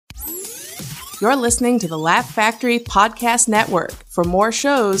You're listening to the Laugh Factory Podcast Network. For more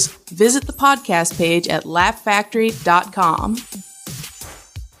shows, visit the podcast page at laughfactory.com.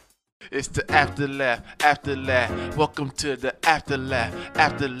 It's the Afterlaugh, Afterlaugh. Welcome to the Afterlaugh,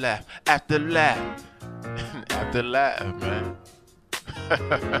 Afterlaugh, Afterlaugh. Afterlaugh, man.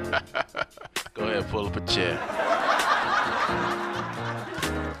 Go ahead, pull up a chair.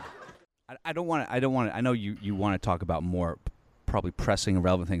 I don't want to. I know you want to talk about more probably pressing and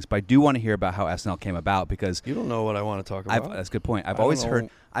relevant things, but I do want to hear about how SNL came about because you don't know what I want to talk about. That's a good point. I've always heard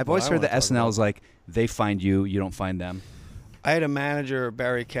that SNL is like they find you, you don't find them. I had a manager,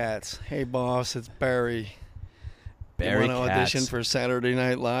 Barry Katz. Hey, boss, it's Barry. Barry You want to audition for Saturday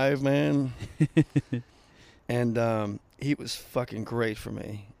Night Live, man? And he was fucking great for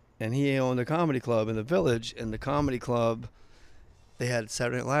me. And he owned a comedy club in the Village, and the comedy club, they had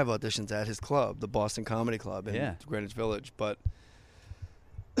Saturday Night Live auditions at his club, the Boston Comedy Club in Greenwich Village. But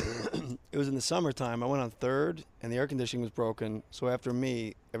it was in the summertime. I went on third, and the air conditioning was broken. So after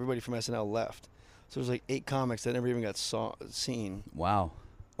me, everybody from SNL left. So there was like 8 comics that never even got seen. Wow.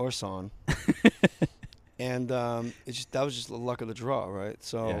 Or sawn. And that was just the luck of the draw, right?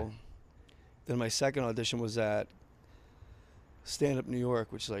 So then my second audition was at Stand Up New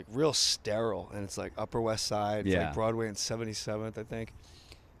York, which is like real sterile, and it's like Upper West Side. It's like Broadway and 77th, I think.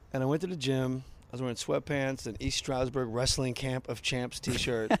 And I went to the gym. I was wearing sweatpants, an East Stroudsburg Wrestling Camp of Champs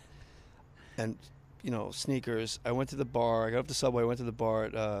t-shirt, and, sneakers. I went to the bar. I got off the subway. I went to the bar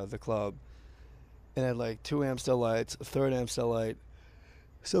at the club. And I had like 2 Amstel lights, a third Amstel light.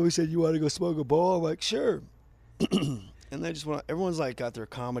 So he said, "You want to go smoke a bowl?" I'm like, "Sure." And they just everyone's like got their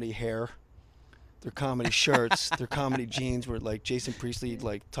comedy hair, their comedy shirts, their comedy jeans where like Jason Priestley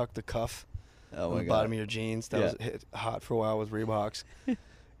like tucked the cuff on the bottom of your jeans. That was hot for a while with Reeboks.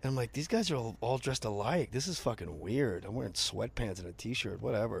 And I'm like, these guys are all dressed alike. This is fucking weird. I'm wearing sweatpants and a t-shirt,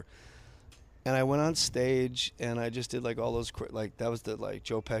 whatever. And I went on stage, and I just did, like, all those, like, that was the, like,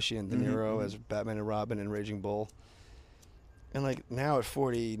 Joe Pesci and De Niro as Batman and Robin and Raging Bull. And, like, now at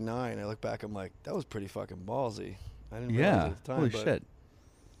 49, I look back, I'm like, that was pretty fucking ballsy. I didn't realize it at the time. Holy shit.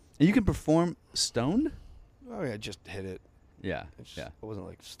 And you can perform stoned? Oh, yeah, just hit it. Yeah, I wasn't,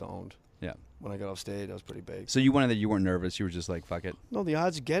 like, stoned. Yeah. When I got off stage, I was pretty big. So you wanted that you weren't nervous. You were just like, fuck it. No, the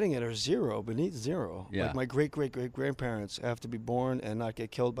odds of getting it are zero, beneath zero. Yeah. Like my great-great-great-grandparents have to be born and not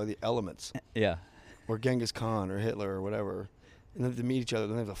get killed by the elements. Yeah. Or Genghis Khan or Hitler or whatever. And then they meet each other,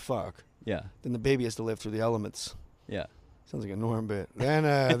 then they have to fuck. Yeah. Then the baby has to live through the elements. Yeah. Sounds like a Norm bit. Then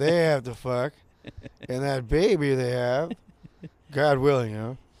they have to fuck. And that baby they have, God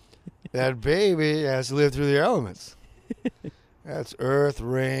willing, that baby has to live through the elements. That's earth,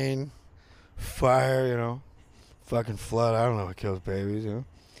 rain, fire, fucking flood. I don't know what kills babies,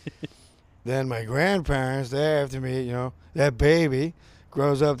 Then my grandparents, they have to meet, that baby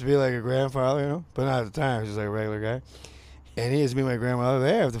grows up to be like a grandfather, but not at the time. He's just like a regular guy. And he has to meet my grandmother.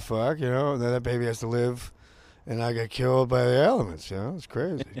 They have to fuck, and then that baby has to live and not get killed by the elements, It's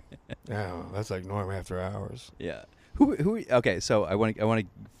crazy. That's like Norm After Hours. Yeah. Who? Okay, so I want to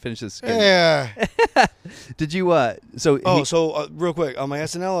finish this. Yeah. Did you? So real quick on my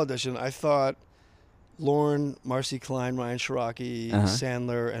SNL audition, I thought Lauren, Marcy Klein, Ryan Shiraki,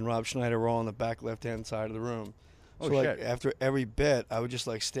 Sandler, and Rob Schneider were all on the back left-hand side of the room. So like after every bit, I would just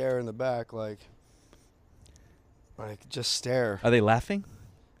like stare in the back, like just stare. Are they laughing?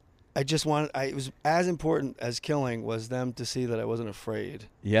 I just wanted. It was as important as killing was them to see that I wasn't afraid.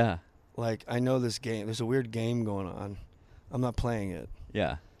 Yeah. Like, I know this game. There's a weird game going on. I'm not playing it.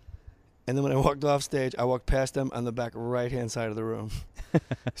 Yeah. And then when I walked off stage, I walked past them on the back right-hand side of the room.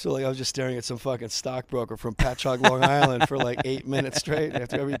 So, like, I was just staring at some fucking stockbroker from Patchogue, Long Island for, like, 8 minutes straight.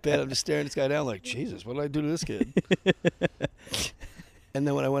 After every bit, I'm just staring this guy down like, Jesus, what did I do to this kid? And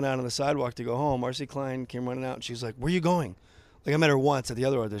then when I went out on the sidewalk to go home, Marcy Klein came running out, and she's like, where you going? Like, I met her once at the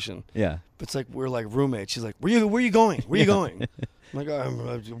other audition. Yeah. But it's like we're, like, roommates. She's like, where you going? Where you going? I'm like,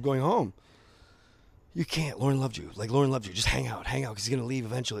 I'm going home. You can't. Lauren loved you. Like, Lauren loved you. Just hang out, because he's going to leave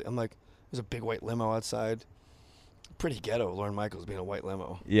eventually. I'm like, there's a big white limo outside. Pretty ghetto, Lauren Michaels being a white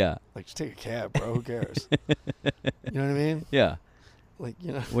limo. Yeah. Like, just take a cab, bro. Who cares? You know what I mean? Yeah. Like,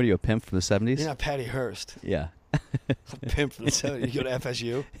 What are you, a pimp from the 70s? You're not Patty Hearst. Yeah. A pimp from the 70s. You go to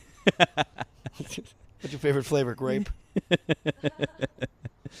FSU. What's your favorite flavor? Grape?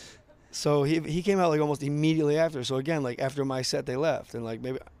 So he came out like almost immediately after. So again, like after my set, they left, and like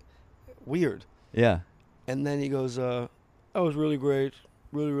maybe weird. Yeah. And then he goes, "That was really great,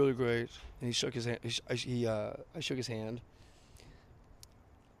 really really great." And he shook his hand. I shook his hand.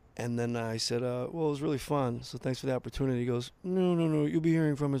 And then I said, "Well, it was really fun. So thanks for the opportunity." He goes, "No, you'll be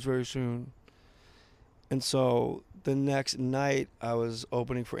hearing from us very soon." And so the next night, I was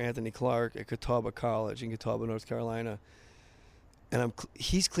opening for Anthony Clark at Catawba College in Catawba, North Carolina. And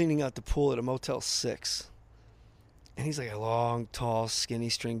he's cleaning out the pool at a Motel 6. And he's like a long, tall, skinny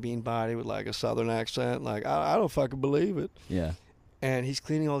string bean body with like a southern accent. Like, I don't fucking believe it. Yeah. And he's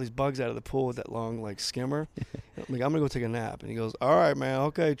cleaning all these bugs out of the pool with that long, like, skimmer. I'm like, I'm going to go take a nap. And he goes, all right, man.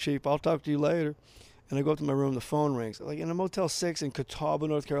 Okay, Chief. I'll talk to you later. And I go up to my room. The phone rings. Like, in a Motel 6 in Catawba,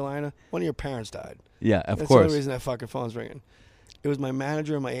 North Carolina, one of your parents died. Yeah, of That's course. the only reason that fucking phone's ringing. It was my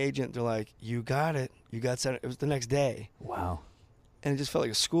manager and my agent. They're like, you got it. You got set. It was the next day. Wow. And it just felt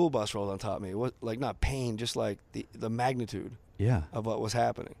like a school bus rolled on top of me. It was like not pain, just like the magnitude of what was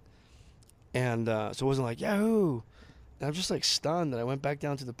happening. And so it wasn't like, yahoo. And I was just like stunned. And I went back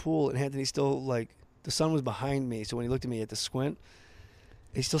down to the pool, and Anthony still, like, the sun was behind me. So when he looked at me, he had to squint.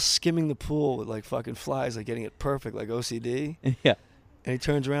 He's still skimming the pool with like fucking flies, like getting it perfect, like OCD. Yeah. And he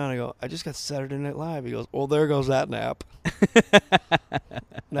turns around and I go, I just got Saturday Night Live. He goes, well, there goes that nap.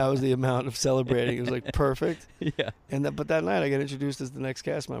 That was the amount of celebrating. It was like perfect. Yeah. But that night I got introduced as the next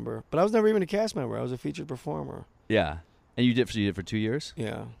cast member. But I was never even a cast member. I was a featured performer. Yeah. And you did for 2 years?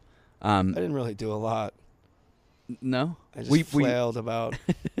 Yeah. I didn't really do a lot. No? I just flailed about.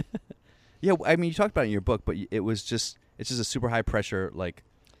 Yeah, I mean, you talked about it in your book, but it's just a super high pressure, like,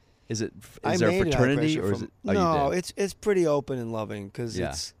 is there a fraternity or is it? No, it's pretty open and loving because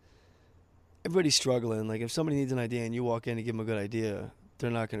it's everybody's struggling. Like, if somebody needs an idea and you walk in and give them a good idea, they're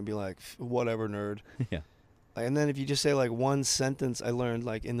not going to be like, whatever, nerd. Yeah. And then if you just say like one sentence, I learned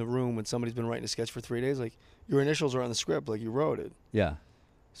like in the room when somebody's been writing a sketch for 3 days, like your initials are on the script, like you wrote it. Yeah.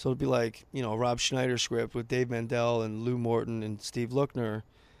 So it'd be like, Rob Schneider script with Dave Mandel and Lou Morton and Steve Lookner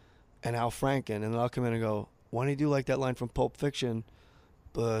and Al Franken, and then I'll come in and go, why don't you do like that line from Pulp Fiction,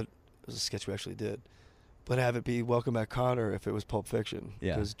 but it was a sketch we actually did, but have it be Welcome Back, Kotter if it was Pulp Fiction,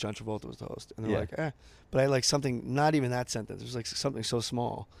 because John Travolta was the host. And they're like, but I like something, not even that sentence, it was like something so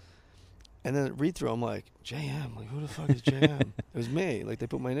small. And then read through, I'm like, JM, like, who the fuck is JM? It was me, like they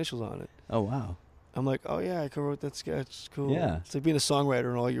put my initials on it. Oh, wow. I'm like, oh yeah, I co-wrote that sketch. It's cool. Yeah. It's like being a songwriter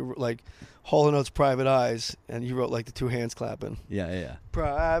and all. You're like Hall & Oates' Private Eyes, and you wrote like the two hands clapping. Yeah.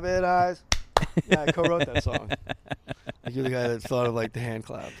 Private Eyes. Yeah, I co-wrote that song. Like, you're the guy that thought of like the hand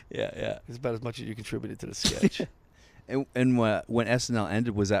clap. Yeah. It's about as much as you contributed to the sketch. And when SNL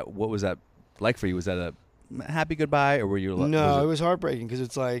ended, what was that like for you? Was that a happy goodbye, or were you? No, it was heartbreaking because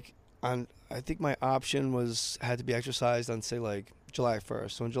it's like I think my option had to be exercised on, say, like July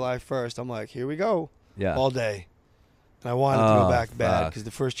 1st. So on July 1st, I'm like, here we go. Yeah. All day. And I wanted to go back bad because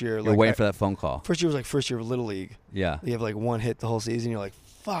the first year, you're waiting for that phone call. First year was like first year of Little League. Yeah. You have like one hit the whole season. You're like,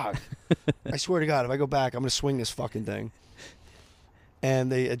 fuck. I swear to God, if I go back, I'm going to swing this fucking thing.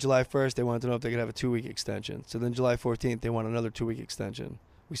 And at July 1st, they wanted to know if they could have a 2-week extension. So then July 14th, they want another 2-week extension.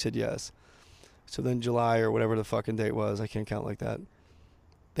 We said yes. So then July or whatever the fucking date was, I can't count like that,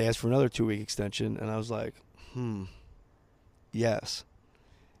 they asked for another 2-week extension. And I was like, yes.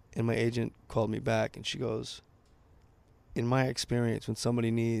 And my agent called me back and she goes, in my experience, when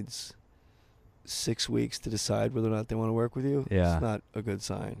somebody needs 6 weeks to decide whether or not they want to work with you, it's not a good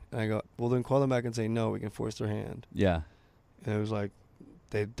sign. And I go, well, then call them back and say, no, we can force their hand. Yeah. And it was like,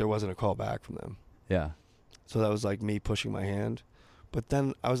 there wasn't a call back from them. Yeah. So that was like me pushing my hand. But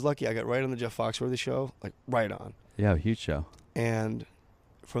then I was lucky. I got right on the Jeff Foxworthy show, like right on. Yeah, a huge show. And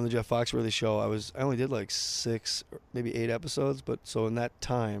from the Jeff Foxworthy show, I only did like 6 or maybe 8 episodes. But so in that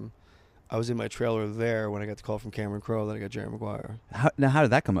time, I was in my trailer there when I got the call from Cameron Crowe that I got Jerry Maguire. How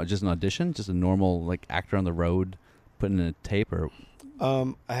did that come out? Just an audition? Just a normal like actor on the road putting in a tape? Or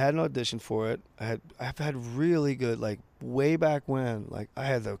I had an audition for it. I've had really good, like way back when, like I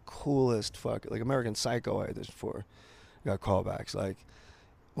had the coolest like American Psycho I auditioned for. Got callbacks. Like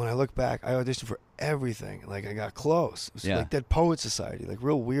when I look back, I auditioned for everything. Like I got close. It was like Dead Poet Society, like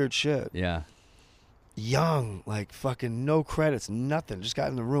real weird shit. Yeah. Young, like fucking no credits, nothing. Just got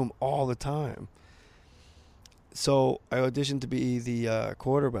in the room all the time. So I auditioned to be the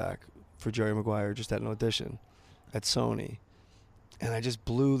quarterback for Jerry Maguire, just at an audition at Sony. And I just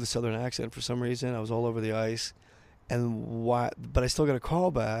blew the Southern accent for some reason. I was all over the ice. But I still got a call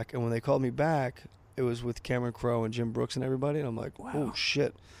back. And when they called me back, it was with Cameron Crowe and Jim Brooks and everybody. And I'm like, wow. Oh,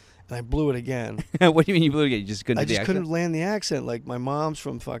 shit. And I blew it again. What do you mean you blew it again? You just couldn't I do the just accent? couldn't land the accent. Like, my mom's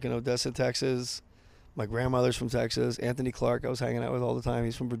from fucking Odessa, Texas. My grandmother's from Texas. Anthony Clark I was hanging out with all the time.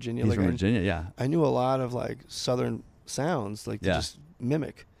 He's from Virginia. He's from Virginia, yeah. I knew a lot of, like, Southern sounds, like, to just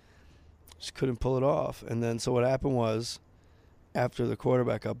mimic. Just couldn't pull it off. And then, so what happened was, after the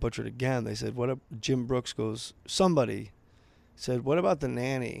quarterback got butchered again, they said, Jim Brooks goes, somebody said, what about the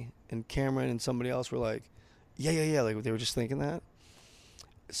nanny? And Cameron and somebody else were like, yeah. Like, they were just thinking that.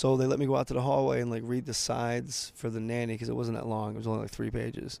 So they let me go out to the hallway and like read the sides for the nanny because it wasn't that long. It was only like 3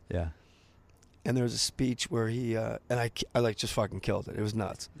 pages. Yeah. And there was a speech where he and I like just fucking killed it. It was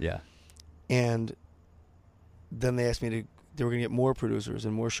nuts. Yeah. And then they asked me to. They were gonna get more producers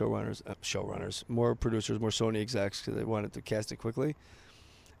and more showrunners, more producers, more Sony execs because they wanted to cast it quickly.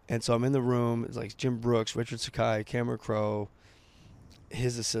 And so I'm in the room. It's like Jim Brooks, Richard Sakai, Cameron Crowe,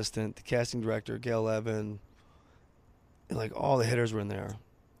 his assistant, the casting director, Gail Levin, and like all the hitters were in there.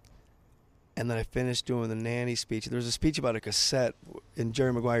 And then I finished doing the nanny speech. There was a speech about a cassette. In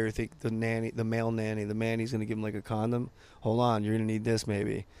Jerry Maguire, I think the male nanny, the nanny's going to give him like a condom. Hold on, you're going to need this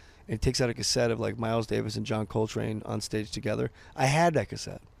maybe. And he takes out a cassette of like Miles Davis and John Coltrane on stage together. I had that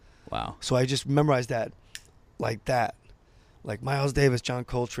cassette. Wow. So I just memorized that like that. Like Miles Davis, John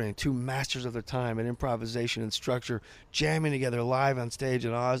Coltrane, 2 masters of their time in improvisation and structure, jamming together live on stage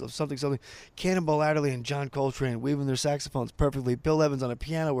at Oz of something. Cannonball Adderley and John Coltrane weaving their saxophones perfectly. Bill Evans on a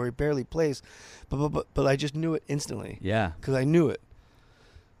piano where he barely plays, but I just knew it instantly. Yeah. Because I knew it.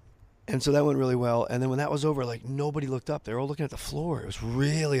 And so that went really well. And then when that was over, like nobody looked up. They were all looking at the floor. It was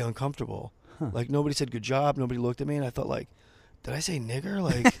really uncomfortable. Huh. Like nobody said good job. Nobody looked at me, and I thought like, did I say nigger?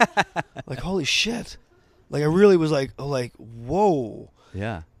 Like holy shit. Like I really was like whoa.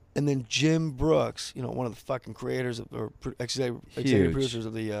 Yeah. And then Jim Brooks, you know, one of the fucking creators of, or executive producers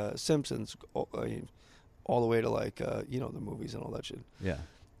of the Simpsons, all the way to like you know, the movies and all that shit. Yeah.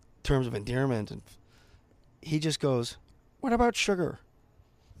 Terms of endearment, and he just goes, "What about sugar?"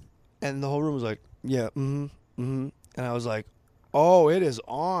 And the whole room was like, "Yeah, and I was like, "Oh, it is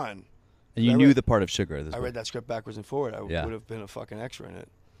on." And you knew the part of sugar. I read that script backwards and forward. I would have been a fucking extra in it.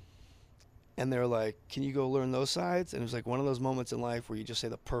 And they're like, "Can you go learn those sides?" And it was like one of those moments in life where you just say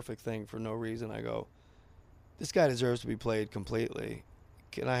the perfect thing for no reason. I go, "This guy deserves to be played completely.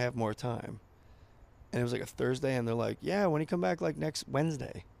 Can I have more time?" And it was like a Thursday, and they're like, "Yeah, when you come back, like next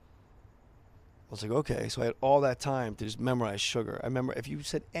Wednesday." I was like, okay. So I had all that time to just memorize sugar. I remember if you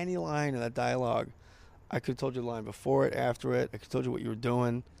said any line in that dialogue, I could have told you the line before it, after it. I could have told you what you were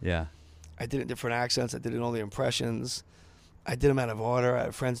doing. Yeah. I did it in different accents. I did it in all the impressions. I did them out of order. I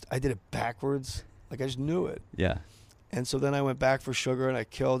had friends. I did it backwards. Like I just knew it. Yeah. And so then I went back for sugar and I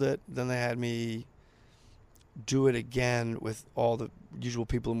killed it. Then they had me do it again with all the usual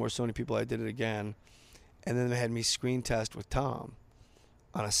people, more Sony people. I did it again. And then they had me screen test with Tom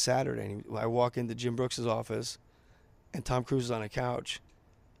on a Saturday. And I walk into Jim Brooks' office and Tom Cruise is on a couch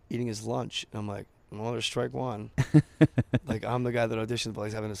eating his lunch. And I'm like, well, there's strike one. Like I'm the guy that auditioned, but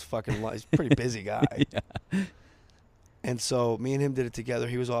he's having his fucking lunch. He's a pretty busy guy. Yeah. And so me and him did it together.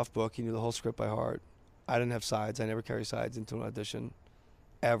 He was off book. He knew the whole script by heart. I didn't have sides. I never carry sides into an audition,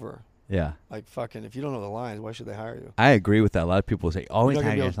 ever. Yeah. Like fucking, if you don't know the lines, why should they hire you? I agree with that. A lot of people say always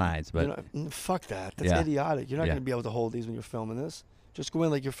have your lines, but fuck that. That's idiotic. You're not going to be able to hold these when you're filming this. Just go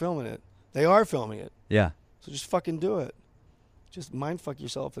in like you're filming it. They are filming it. Yeah. So just fucking do it. Just mind fuck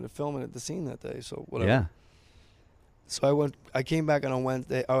yourself into filming at the scene that day. So whatever. Yeah. So I came back on a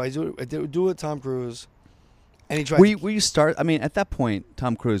Wednesday. I did it with Tom Cruise. And he tried. Were you start? I mean, at that point,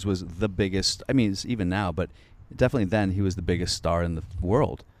 Tom Cruise was the biggest. I mean, even now, but definitely then he was the biggest star in the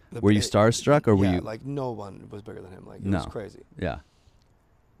world. Were you starstruck, or were you? Like no one was bigger than him. Like it was crazy. Yeah.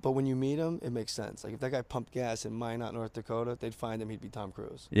 But when you meet him, it makes sense. Like if that guy pumped gas in Minot, North Dakota, they'd find him. He'd be Tom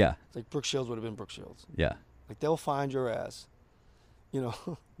Cruise. Yeah. It's like Brooke Shields would have been Brooke Shields. Yeah. Like they'll find your ass. You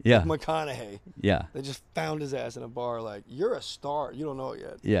know. Yeah. Like McConaughey. Yeah. They just found his ass in a bar. Like you're a star. You don't know it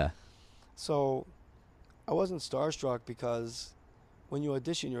yet. Yeah. So I wasn't starstruck because when you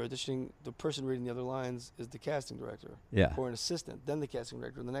audition, you're auditioning. The person reading the other lines is the casting director. Yeah. Or an assistant. Then the casting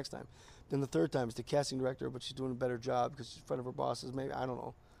director. And the next time. Then the third time is the casting director, but she's doing a better job because she's in front of her bosses. Maybe, I don't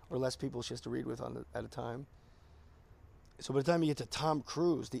know. Or less people she has to read with at a time. So by the time you get to Tom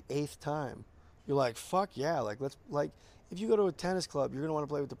Cruise, the 8th time, you're like, fuck yeah. Like, if you go to a tennis club, you're going to want to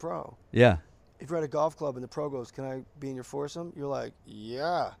play with the pro. Yeah. If you're at a golf club and the pro goes, can I be in your foursome? You're like,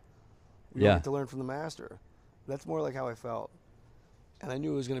 yeah. You don't get to learn from the master. That's more like how I felt. And I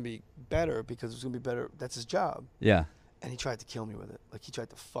knew it was going to be better because it was going to be better. That's his job. Yeah. And he tried to kill me with it. Like, he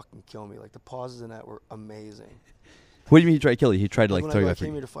tried to fucking kill me. Like, the pauses in that were amazing. What do you mean he tried to kill you? He tried to, like, throw you I off.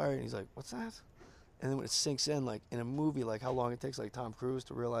 came here to fire you, and he's like, what's that? And then when it sinks in, like, in a movie, like, how long it takes, like, Tom Cruise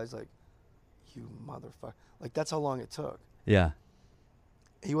to realize, like, you motherfucker. Like, that's how long it took. Yeah.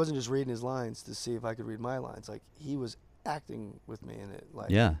 He wasn't just reading his lines to see if I could read my lines. Like, he was acting with me in it.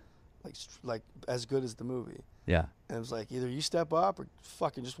 Like, yeah. Like as good as the movie. Yeah. And it was like, either you step up or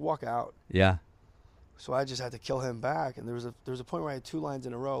fucking just walk out. Yeah. So I just had to kill him back. And there was a point where I had 2 lines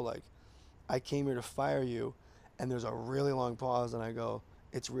in a row, like, I came here to fire you. And there's a really long pause, and I go,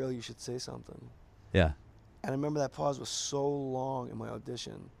 it's real, you should say something. Yeah. And I remember that pause was so long in my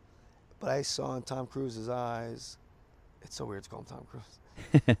audition, but I saw in Tom Cruise's eyes. It's so weird to call him Tom Cruise.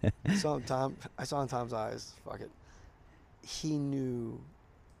 I saw in Tom's eyes. Fuck it. He knew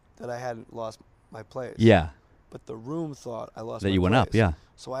that I hadn't lost my place. Yeah. But the room thought I lost That my you went place. up, yeah.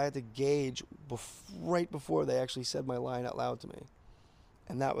 So I had to gauge right before they actually said my line out loud to me.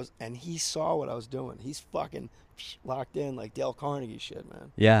 And he saw what I was doing. He's fucking locked in like Dale Carnegie shit,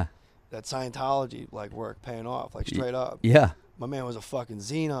 man. Yeah. That Scientology like work paying off, like straight up. Yeah. My man was a fucking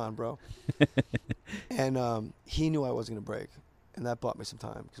xenon, bro. And he knew I wasn't gonna break, and that bought me some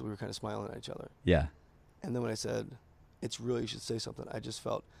time because we were kind of smiling at each other. Yeah. And then when I said, "It's really you should say something," I just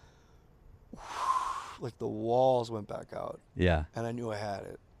felt like the walls went back out. Yeah. And I knew I had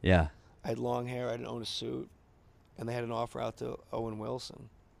it. Yeah. I had long hair. I didn't own a suit, and they had an offer out to Owen Wilson.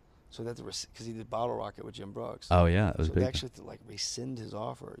 So that's because he did Bottle Rocket with Jim Brooks. Oh yeah, it was so big. they actually had to like rescind his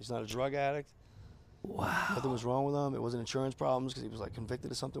offer. He's not a drug addict. Wow. Nothing was wrong with him. It wasn't insurance problems because he was like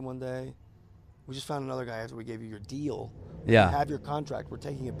convicted of something one day. We just found another guy after we gave you your deal. Yeah. You have your contract. We're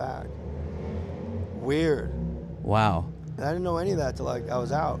taking it back. Weird. Wow. And I didn't know any of that till like I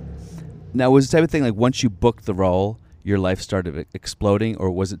was out. Now, was the type of thing like once you booked the role, your life started exploding,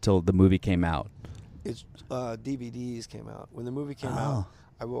 or was it till the movie came out? It's DVDs came out. When the movie came out,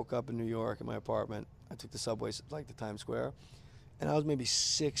 I woke up in New York in my apartment. I took the subway like to Times Square, and I was maybe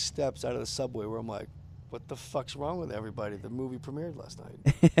 6 steps out of the subway where I'm like, what the fuck's wrong with everybody? The movie premiered last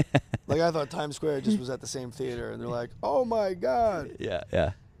night. Like I thought Times Square just was at the same theater, and they're like, oh my God. Yeah,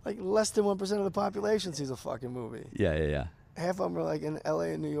 yeah. Like less than 1% of the population sees a fucking movie. Yeah, yeah, yeah. Half of them are like in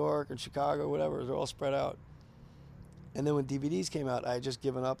LA and New York and Chicago, whatever. They're all spread out. And then when DVDs came out, I had just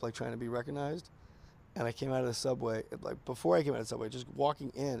given up like trying to be recognized. And I came out of the subway, like before I came out of the subway, just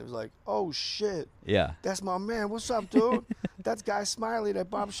walking in, it was like, oh shit. Yeah. That's my man. What's up, dude? That's Guy Smiley, that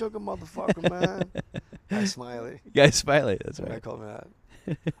Bob Sugar motherfucker, man. Guy Smiley. Guy Smiley, that's I right. called him that.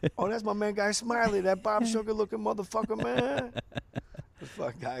 Oh, that's my man Guy Smiley, that Bob Sugar looking motherfucker, man. The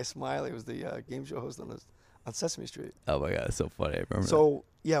fuck Guy Smiley was the game show host on Sesame Street. Oh my God, it's so funny. I remember So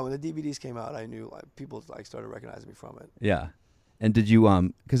yeah, when the DVDs came out, I knew like people like started recognizing me from it. that. Yeah. And did you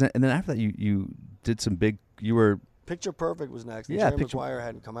and then after that you did some big, you were Picture Perfect was next. And Yeah, Jerry Picture- Maguire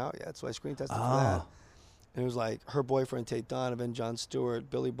hadn't come out yet, so I screen tested for that. And it was like her boyfriend Tate Donovan, Jon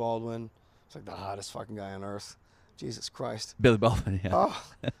Stewart, Billy Baldwin. It's like the hottest fucking guy on earth. Jesus Christ. Billy Baldwin, yeah. Oh,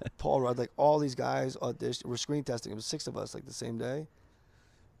 Paul Rudd, like all these guys auditioned. We're screen testing. It was 6 of us, like the same day.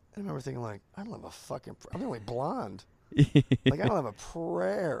 I remember thinking, like, I don't have a fucking. I'm the only blonde. Like I don't have a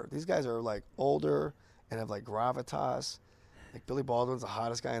prayer. These guys are like older and have like gravitas. Like Billy Baldwin's the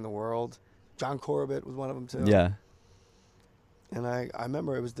hottest guy in the world. John Corbett was one of them too. Yeah. And I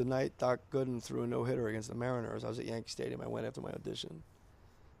remember it was the night Doc Gooden threw a no-hitter against the Mariners. I was at Yankee Stadium. I went after my audition.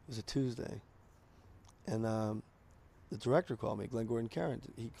 It was a Tuesday. And the director called me, Glenn Gordon Caron.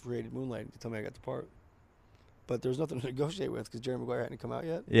 He created Moonlight to tell me I got the part. But there was nothing to negotiate with because Jerry Maguire hadn't come out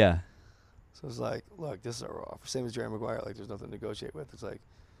yet. Yeah. So it was like, look, this is our offer. Same as Jerry Maguire, like there's nothing to negotiate with. It's like,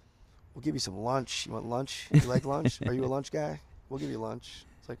 we'll give you some lunch. You want lunch? You like lunch? Are you a lunch guy? We'll give you lunch.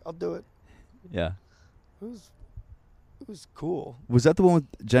 It's like, I'll do it. Yeah. It was cool. Was that the one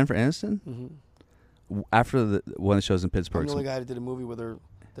with Jennifer Aniston? Mm-hmm. After the one of the shows in Pittsburgh. I'm the only guy that did a movie with her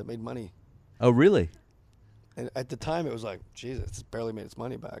that made money. Oh, really? And at the time, it was like, Jesus, it's barely made its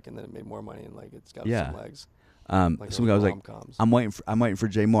money back, and then it made more money, and like it's got some legs. Like some guy was like, rom-coms. I'm waiting for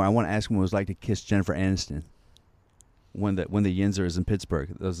Jay Moore. I want to ask him what it was like to kiss Jennifer Aniston. When the Yinzer is in Pittsburgh.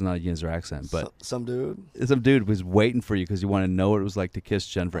 That was not a Yinzer accent, but some dude was waiting for you because he wanted to know what it was like to kiss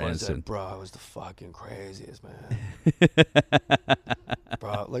Jennifer I Aniston. said, bro, I was the fucking craziest, man.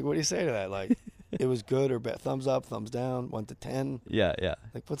 Bro, like, what do you say to that? Like, it was good or bad? Thumbs up, thumbs down, 1 to 10. Yeah, yeah.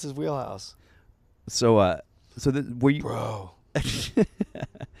 Like, what's his wheelhouse? So, were you, bro?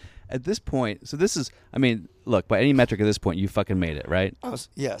 At this point? So this is, I mean, look, by any metric at this point, you fucking made it, right?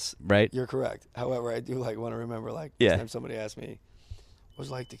 Yes, right. You're correct. However, I do like want to remember, like, yeah. Next time somebody asked me, what was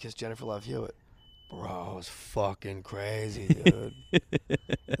it like to kiss Jennifer Love Hewitt? Bro, it was fucking crazy, dude.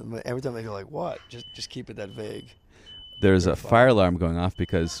 And every time they go like, what? Just keep it that vague. There's a fire alarm going off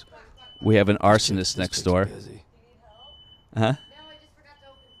because we have an arsonist next door. Busy. Huh? No, I just forgot to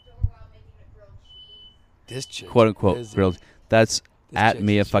open the door while making a grilled cheese. This chick, quote unquote busy. grilled. That's This at chick,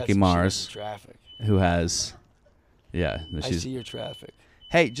 Mia she's got fucking some Mars, traffic. who has, yeah. No, I she's, see your traffic.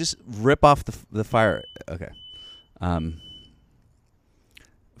 hey, just rip off the fire. Okay.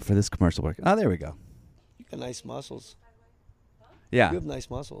 For this commercial work. Oh, there we go. You got nice muscles. Yeah. You have nice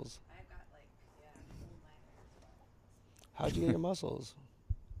muscles. I've got like, yeah, How'd you get your muscles?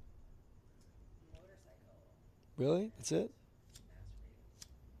 motorcycle. Really? That's it?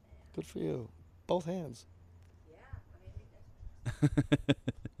 Good for you. Both hands.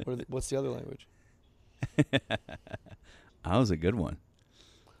 What's the other language? That was a good one.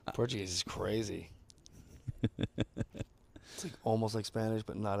 Portuguese is crazy. It's like almost like Spanish,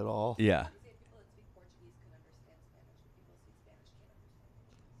 but not at all. Yeah.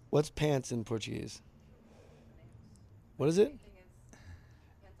 What's pants in Portuguese? What is it?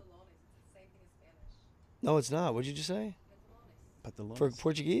 No, it's not. What did you just say? For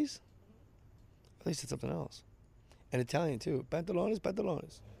Portuguese? At least it's something else. And Italian too. Pantalones,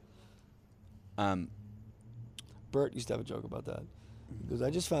 pantalones. Bert used to have a joke about that. Because I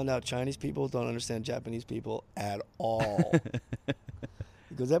just found out Chinese people don't understand Japanese people at all.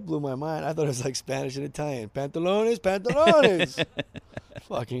 Because that blew my mind. I thought it was like Spanish and Italian. Pantalones, pantalones.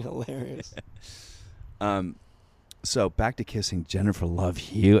 Fucking hilarious. So back to kissing Jennifer Love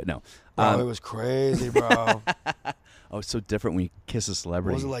Hewitt. No. Bro, it was crazy, bro. Oh, it's so different when you kiss a What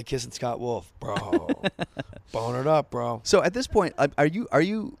celebrity. was it like kissing Scott Wolf? Bro. Bone it up, bro. So at this point, are you,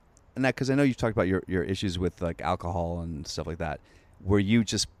 and that, because I know you've talked about your issues with like alcohol and stuff like that, where you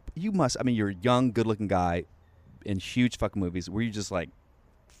must, I mean, you're a young, good-looking guy in huge fucking movies. Were you just like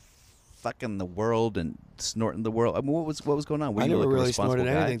fucking the world and snorting the world? I mean, what was going on? Were I you never like a really responsible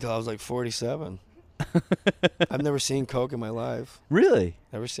snorted guy? anything until I was like 47. I've never seen coke in my life. Really?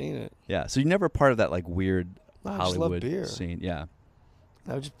 Never seen it. Yeah. So you're never part of that like weird No, I just love Hollywood beer. scene. Yeah.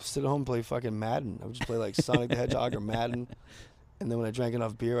 I would just sit at home and play fucking Madden. I would just play like Sonic the Hedgehog or Madden. And then when I drank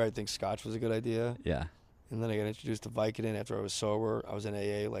enough beer, I think Scotch was a good idea. Yeah. And then I got introduced to Vicodin after I was sober. I was in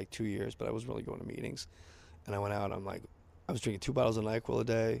AA like 2 years, but I wasn't really going to meetings. And I went out. I was drinking 2 bottles of NyQuil a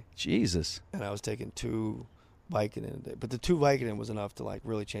day, Jesus. and I was taking 2 Vicodin a day. But the 2 Vicodin was enough to like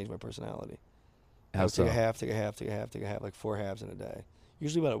really change my personality. I How would so? take a half, take a half, take a half, take a half, like 4 halves in a day.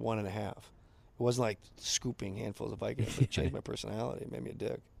 Usually about 1.5. It wasn't like scooping handfuls of Vicodin, but it changed my personality. It made me a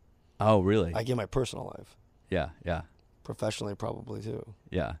dick. Oh, really? I get my personal life. Yeah. Yeah. Professionally, probably too.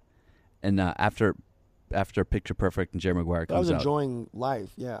 Yeah. And after Picture Perfect and Jerry Maguire But I was comes out. enjoying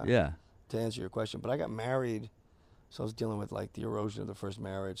life, yeah. Yeah. To answer your question, but I got married, so I was dealing with like the erosion of the first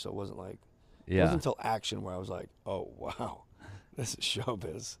marriage. So it wasn't like it Yeah. wasn't until Action where I was like, oh wow, this is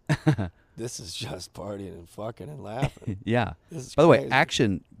showbiz. This is just partying and fucking and laughing. Yeah. This is By the way, crazy.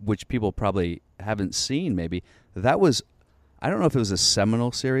 Action, which people probably haven't seen, maybe that was, I don't know if it was a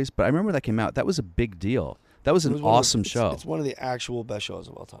seminal series, but I remember that came out. That was a big deal. That was It an was one of the- awesome it's- show. It's one of the actual best shows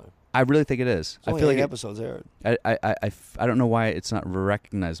of all time. I really think it is. It's I only feel 8 like episodes aired. I don't know why it's not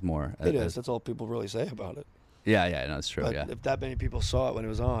recognized more. It is. That's all people really say about it. Yeah, yeah, no, it's true. But Yeah, if that many people saw it when it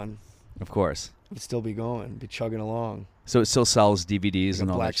was on, of course. it would still be going, be chugging along. So it still sells DVDs Like and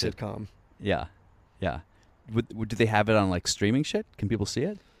a all black that shit. sitcom. Yeah, yeah. Do they have it on like streaming shit? Can people see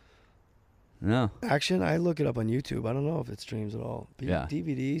it? No. Action, I look it up on YouTube. I don't know if it streams at all. But Yeah.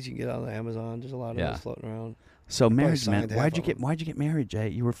 DVDs, you can get on Amazon. There's a lot of Yeah. those floating around. So marriage, man. signed half of them. Why'd you get married, Jay?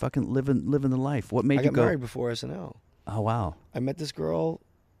 You were fucking living the life. What made I you got go? married before SNL. Oh wow. I met this girl.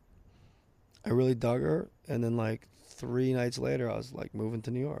 I really dug her, and then like 3 nights later, I was like moving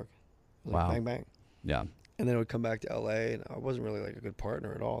to New York. It was like, Wow. bang bang. Yeah. And then I would come back to LA, and I wasn't really like a good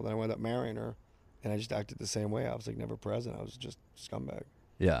partner at all. Then I wound up marrying her, and I just acted the same way. I was like never present. I was just scumbag,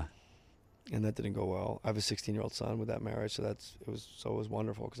 Yeah. and that didn't go well. I have a 16-year-old son with that marriage, so it was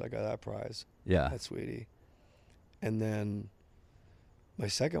wonderful because I got that prize, Yeah. that sweetie. And then my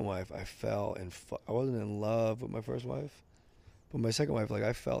second wife, I fell in. I wasn't in love with my first wife, but my second wife, like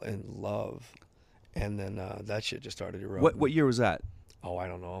I fell in love, and then that shit just started eroding. What year was that? Oh, I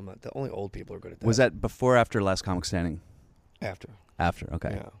don't know. I'm not. The only old people are good at that. Was that before or after Last Comic Standing? After? After.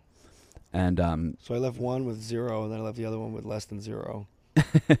 Okay. Yeah. And So I left one with 0, and then I left the other one with less than 0.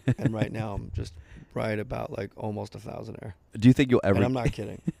 And right now I'm just right about like almost 1,000 there. do you think you'll ever? And I'm not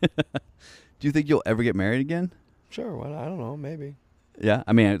kidding. Do you think you'll ever get married again? Sure. Well, I don't know. Maybe. Yeah.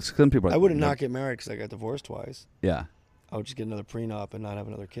 I mean, some people. Are I wouldn't no- not get married because I got divorced twice. Yeah. I would just get another prenup and not have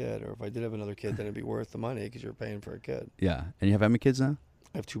another kid. Or if I did have another kid, then it'd be worth the money because you're paying for a kid. Yeah. And you have how many kids now?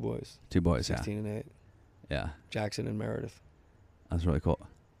 I have 2 boys, 2 boys. 16 and 8, Yeah. Jackson and Meredith. That's really cool.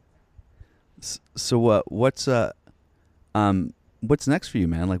 So what's next for you,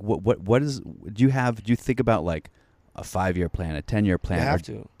 man? Like what is? Do you think about like a 5-year plan, a 10-year plan? You or have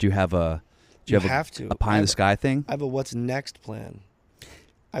to. Do you have a? Do You you have to. a pie in the sky thing? I have a what's next plan.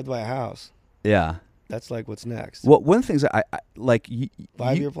 I'd buy a house. Yeah. That's like what's next. Well, one of the things I like.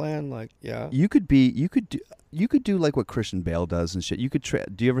 5-year plan, like yeah. You could do like what Christian Bale does and shit. You could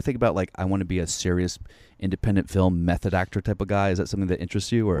do you ever think about like I want to be a serious independent film method actor type of guy? Is that something that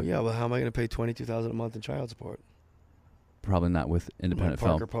interests you or Well, yeah, well, how am I going to pay $22,000 a month in child support? probably not with independent Am I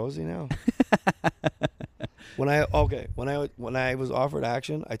film? Parker Posey now. when I was offered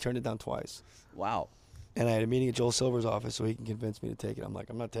Action, I turned it down twice. Wow. And I had a meeting at Joel Silver's office so he can convince me to take it. I'm like,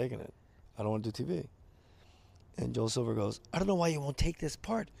 I'm not taking it. I don't want to do TV. And Joel Silver goes, I don't know why you won't take this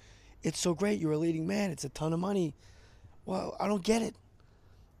part. It's so great. You're a leading man. It's a ton of money. Well, I don't get it.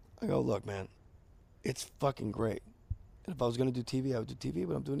 I go, look, man, it's fucking great. And if I was going to do TV, I would do TV,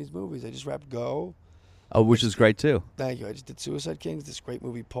 but I'm doing these movies. I just wrapped Go. Oh, which is great too. Thank you. I just did Suicide Kings, this great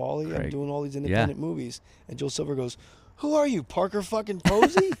movie, Paulie. Great. I'm doing all these independent movies. And Joel Silver goes, who are you, Parker fucking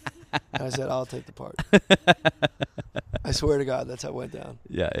Posey? And I said, I'll take the part. I swear to God, that's how it went down.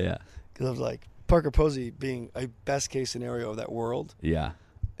 Yeah, yeah. Because I was like, Parker Posey being a best case scenario of that world. Yeah.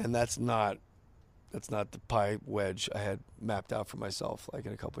 And that's not the pie wedge I had mapped out for myself like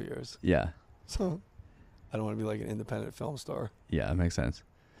in a couple of years. Yeah. So I don't want to be like an independent film star. Yeah, that makes sense.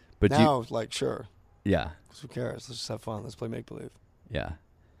 But now, like, sure. Yeah. Who cares? Let's just have fun. Let's play make believe. Yeah.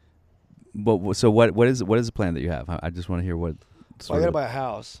 But so what is the plan that you have? I just want to hear what. Well, I got to buy a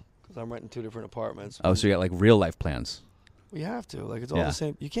house because I'm renting 2 different apartments. Oh, so you got like real life plans. We have to. Like, it's all the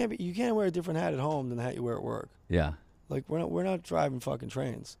same. You can't wear a different hat at home than the hat you wear at work. Yeah. Like, we're not driving fucking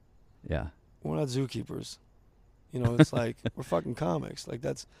trains. Yeah. We're not zookeepers. You know, it's like we're fucking comics. Like,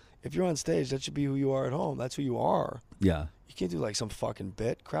 that's, if you're on stage, that should be who you are at home. That's who you are. Yeah. You can't do like some fucking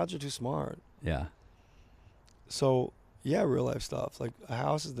bit. Crowds are too smart. Yeah. So yeah, real life stuff. Like a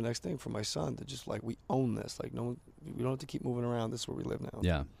house is the next thing for my son to just like, we own this. Like we don't have to keep moving around. This is where we live now.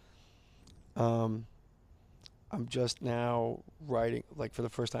 Yeah. I'm just now writing, like for the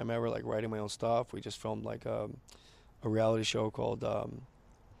first time ever, like writing my own stuff. We just filmed like a reality show called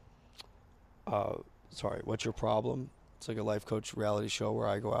What's Your Problem? It's like a life coach reality show where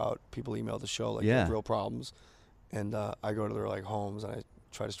I go out, people email the show like they have real problems, and I go to their like homes and I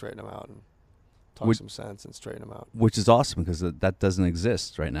try to straighten them out and talk some sense and straighten them out. Which is awesome because that doesn't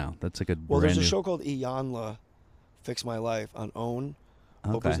exist right now. That's like there's a show called Iyanla, Fix My Life on OWN,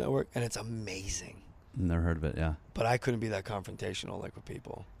 Oprah's network, and it's amazing. Never heard of it, yeah. But I couldn't be that confrontational like with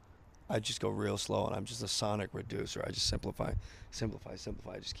people. I just go real slow, and I'm just a sonic reducer. I just simplify.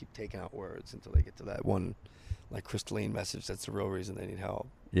 I just keep taking out words until they get to that one, like crystalline message. That's the real reason they need help.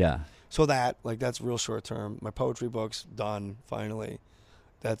 Yeah. So that's real short term. My poetry book's done finally.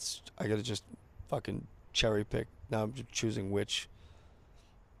 I gotta just fucking cherry pick. Now I'm just choosing which.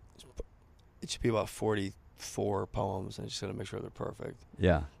 It should be about 44 poems, and I just gotta make sure they're perfect.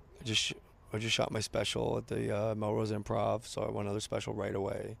 Yeah. I just shot my special at the Melrose Improv, so I want another special right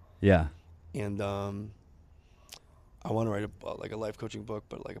away. Yeah. And I want to write a life coaching book,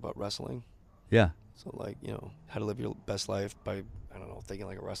 but like about wrestling. Yeah. So like, you know, how to live your best life by, I don't know, thinking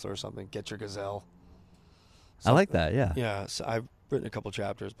like a wrestler or something. Get your gazelle. I like that, yeah. Yeah, so I've written a couple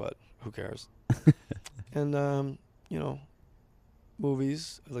chapters, but who cares? And, you know,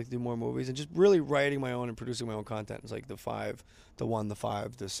 movies. I'd like to do more movies and just really writing my own and producing my own content. It's like the 1, the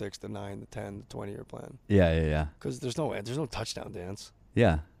 5, the 6, the 9, the 10, the 20-year plan. Yeah. Because there's no touchdown dance.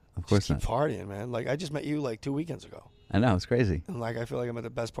 Yeah, of course just keep partying, man. Like, I just met you like 2 weekends ago. I know, it's crazy. And like, I feel like I'm at the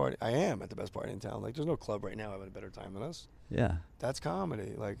best party. I am at the best party in town. Like, there's no club right now having a better time than us. Yeah. That's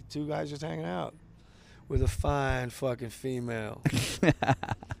comedy. Like, 2 guys just hanging out with a fine fucking female.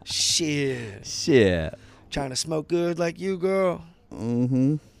 Shit. Trying to smoke good like you, girl.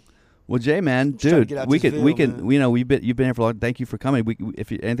 Mm-hmm. Well, Jay, man, Just dude, we can, you know, you've been here for a long. Thank you for coming.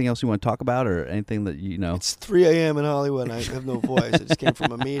 Anything else you want to talk about, or anything that you know? It's 3 a.m. in Hollywood, and I have no voice. I just came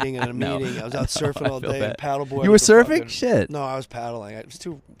from a meeting and a meeting. I was out surfing all day and paddleboarding. You were surfing? Shit. No, I was paddling. It was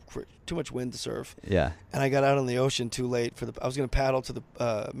too much wind to surf. Yeah. And I got out on the ocean too late I was going to paddle to the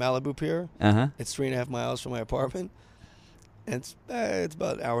Malibu Pier. Uh-huh. It's 3.5 miles from my apartment, and it's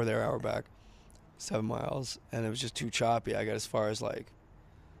about an hour there, hour back, 7 miles, and it was just too choppy. I got as far as like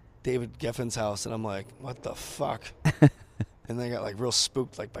David Geffen's house, and I'm like, what the fuck? And then I got like real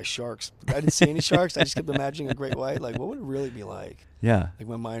spooked like by sharks. I didn't see any sharks. I just kept imagining a great white. Like, what would it really be like? Yeah. Like,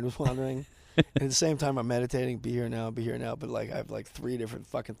 my mind was wandering. And at the same time, I'm meditating, be here now. But like, I have like 3 different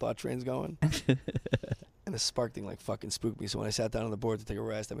fucking thought trains going. And the spark thing like fucking spooked me. So when I sat down on the board to take a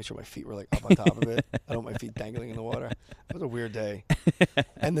rest, I made sure my feet were like up on top of it. I don't want my feet dangling in the water. It was a weird day.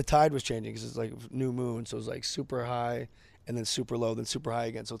 And the tide was changing because it's like new moon. So it was like super high and then super low, then super high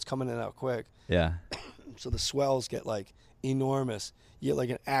again. So it's coming in and out quick. Yeah. So the swells get like enormous. You get like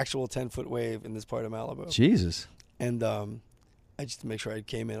an actual 10-foot wave in this part of Malibu. Jesus. And I just to make sure I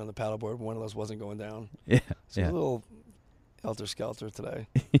came in on the paddleboard when one of those wasn't going down. Yeah. So it was a little helter-skelter today.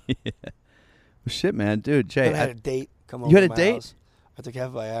 Yeah. Well, shit, man. Dude, Jay. Then I had a date come over You had to a my date? house. I took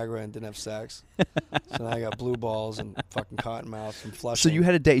half Viagra and didn't have sex. So now I got blue balls and fucking cotton mouth from Flushing. So you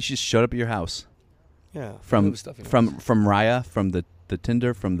had a date. She just showed up at your house. Yeah. From Raya, from the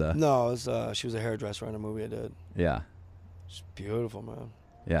Tinder, from the. No, it was, she was a hairdresser on a movie I did. Yeah. She's beautiful, man.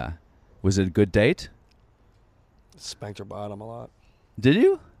 Yeah. Was it a good date? Spanked her bottom a lot. Did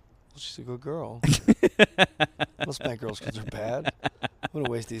you? Well, she's a good girl. Don't spank girls because they're bad. I'm going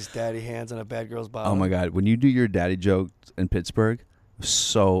to waste these daddy hands on a bad girl's bottom. Oh, my God. When you do your daddy jokes in Pittsburgh,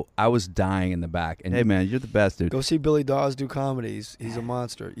 I was dying in the back. And, hey, man, you're the best, dude. Go see Billy Dawes do comedies. He's a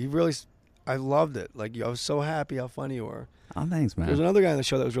monster. I loved it. Like, I was so happy how funny you were. Oh, thanks, man. There's another guy on the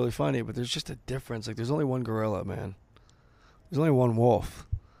show that was really funny, but there's just a difference. Like, there's only one gorilla, man. There's only one wolf.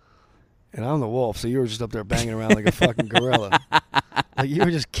 And I'm the wolf, so you were just up there banging around like a fucking gorilla. Like, you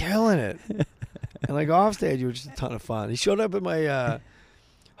were just killing it. And, like, off stage, you were just a ton of fun. He showed up at my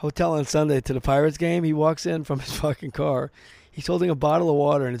hotel on Sunday to the Pirates game. He walks in from his fucking car. He's holding a bottle of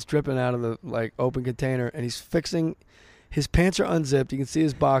water, and it's dripping out of the, like, open container. And he's fixing... His pants are unzipped. You can see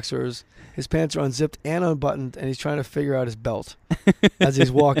his boxers. His pants are unzipped and unbuttoned, and he's trying to figure out his belt as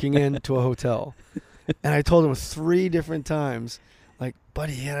he's walking into a hotel. And I told him 3 different times, like,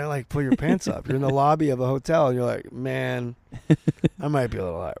 buddy, you gotta, like, pull your pants up. You're in the lobby of a hotel, and you're like, man, I might be a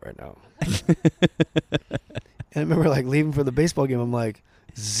little hot right now. And I remember, like, leaving for the baseball game. I'm like,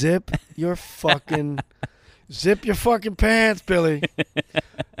 zip your fucking pants, Billy.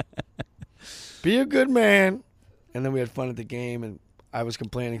 Be a good man. And then we had fun at the game, and I was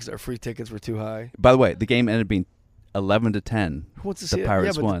complaining because our free tickets were too high. By the way, the game ended up being 11-10. Who wants to see the it?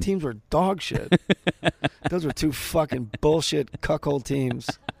 Pirates Yeah, but won. the teams were dog shit. Those were 2 fucking bullshit cuckold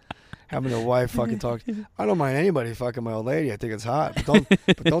teams. Having their wife fucking talk. I don't mind anybody fucking my old lady. I think it's hot.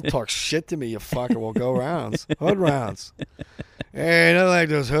 But don't talk shit to me, you fucker. We'll go rounds. Hood rounds. Hey, not like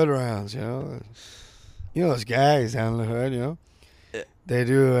those hood rounds, you know. You know those guys down in the hood, you know. They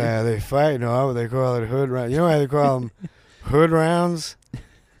do, they fight, you know, they call it hood rounds. You know why they call them hood rounds?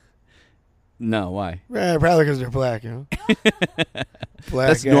 No, why? Probably because they're black, you know. Black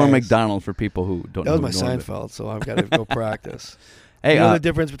That's guys. Norm Macdonald for people who don't know. That was my Norm Seinfeld, so I've got to go practice. Hey, you know the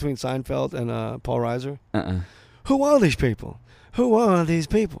difference between Seinfeld and Paul Reiser? Who are these people? Who are these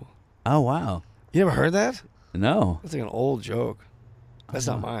people? Oh, wow. You never heard that? No. That's like an old joke. That's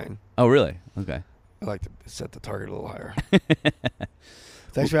not mine. Oh, really? Okay. I like to set the target a little higher.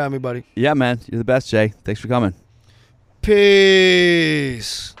 Thanks for having me, buddy. Yeah, man. You're the best, Jay. Thanks for coming.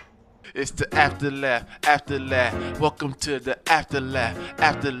 Peace. It's the Afterlaugh, Afterlaugh. Welcome to the Afterlaugh,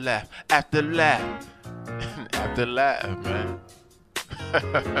 Afterlaugh, Afterlaugh. Afterlaugh, man.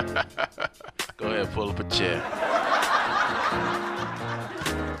 Go ahead, pull up a chair.